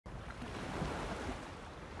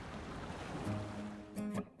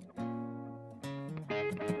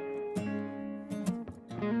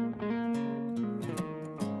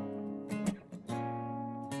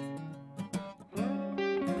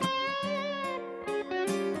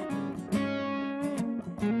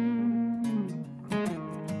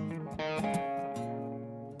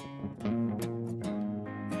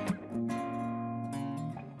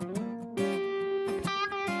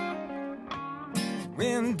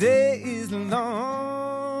when the day is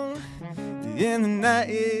long and the night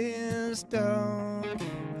is dark,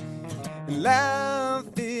 life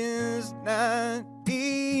is not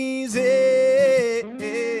easy.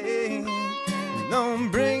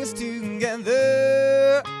 Lord, bring us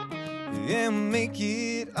together and make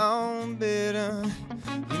it all better.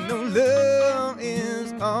 You know, love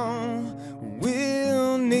is all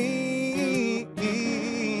we'll need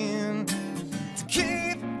to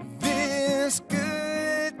keep this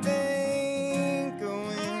good thing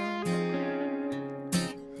going.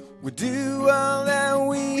 We do all that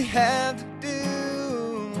we have to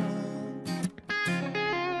do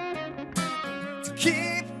to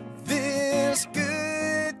keep this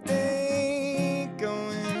good thing going.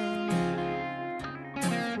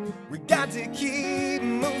 We got to keep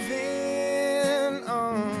moving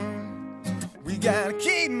on. We gotta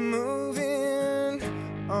keep moving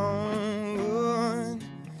on.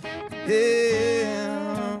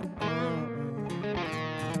 Yeah.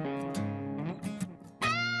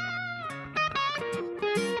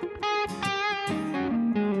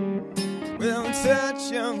 Well,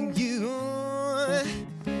 touch on you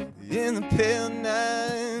in the pale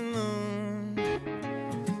night moon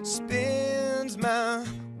spins my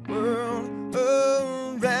world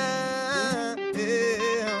around.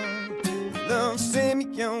 Yeah. Love, send me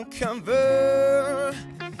your cover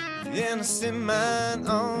and I'll send mine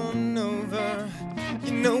on over.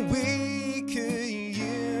 You know we could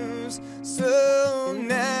use some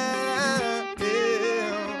night,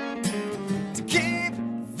 yeah, to keep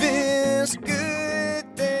this good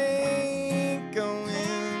thing going.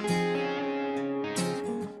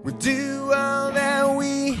 We do all that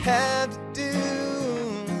we have to do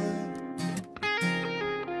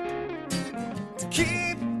to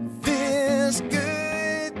keep this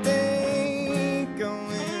good thing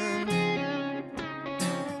going.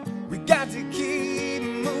 We got to keep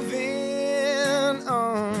moving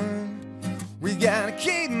on. We gotta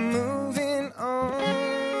keep moving on.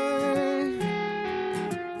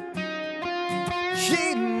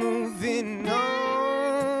 Keep moving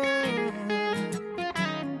on.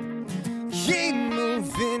 Keep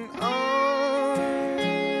moving on.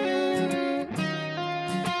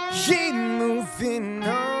 Keep moving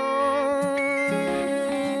on.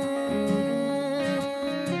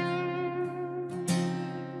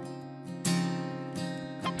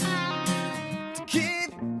 To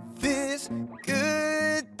keep this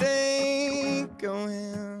good thing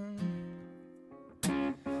going.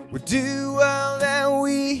 We'll do all that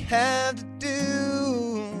we have to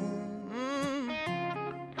do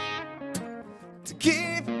to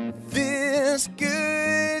keep this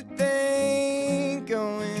good thing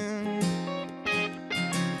going.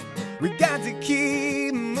 We got to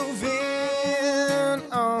keep moving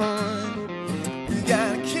on. We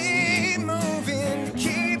gotta keep moving to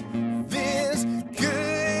keep this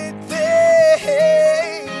good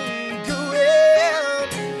thing going.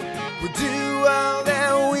 We'll do all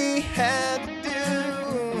that we have to do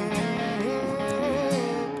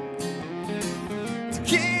to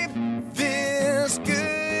keep this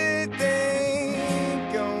good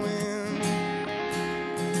thing going.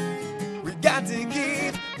 We got to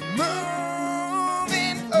keep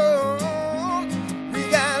moving on. We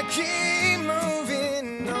gotta keep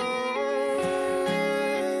moving on.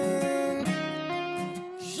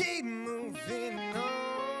 Keep moving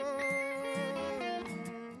on.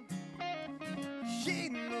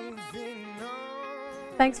 Keep moving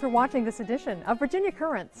on. Thanks for watching this edition of Virginia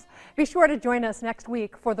Currents. Be sure to join us next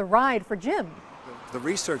week for the Ride for Jim. The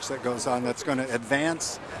research that goes on that's going to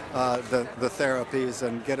advance the therapies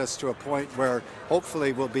and get us to a point where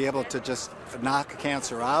hopefully we'll be able to just knock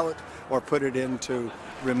cancer out or put it into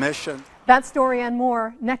remission. That story and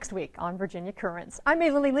more next week on Virginia Currents. I'm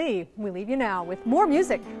May Lily Lee. We leave you now with more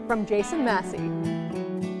music from Jason Masi.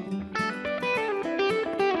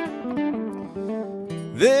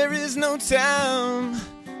 There is no town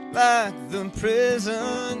like the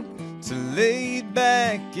prison to lay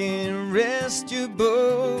back and rest your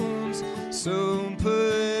bones. So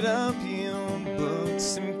put up your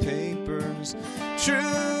books and papers.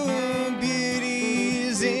 True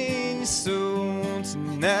beauty's in your soul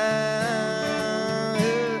tonight.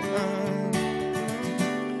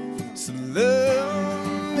 So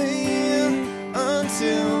love me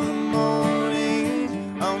until the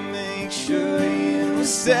morning. I'll make sure you're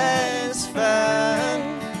satisfied.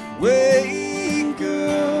 Wake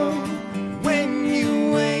up. When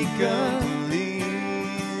you wake up,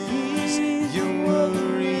 leaves your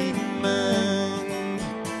worried mind.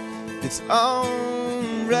 It's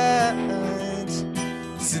alright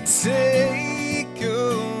to take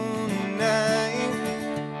your night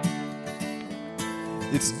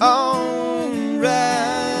It's alright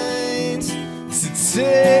to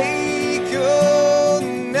take all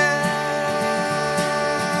night.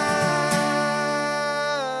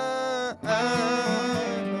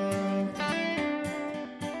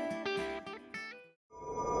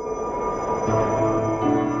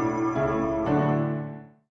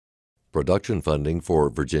 Production funding for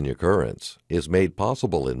Virginia Currents is made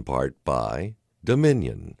possible in part by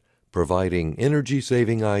Dominion, providing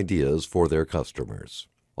energy-saving ideas for their customers.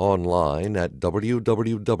 Online at www.dom.com.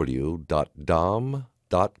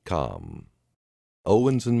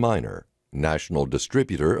 Owens & Minor, national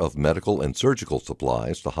distributor of medical and surgical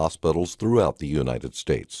supplies to hospitals throughout the United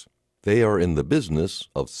States. They are in the business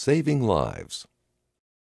of saving lives.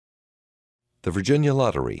 The Virginia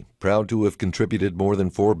Lottery, proud to have contributed more than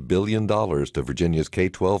 $4 billion to Virginia's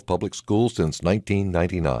K-12 public schools since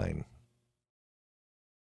 1999.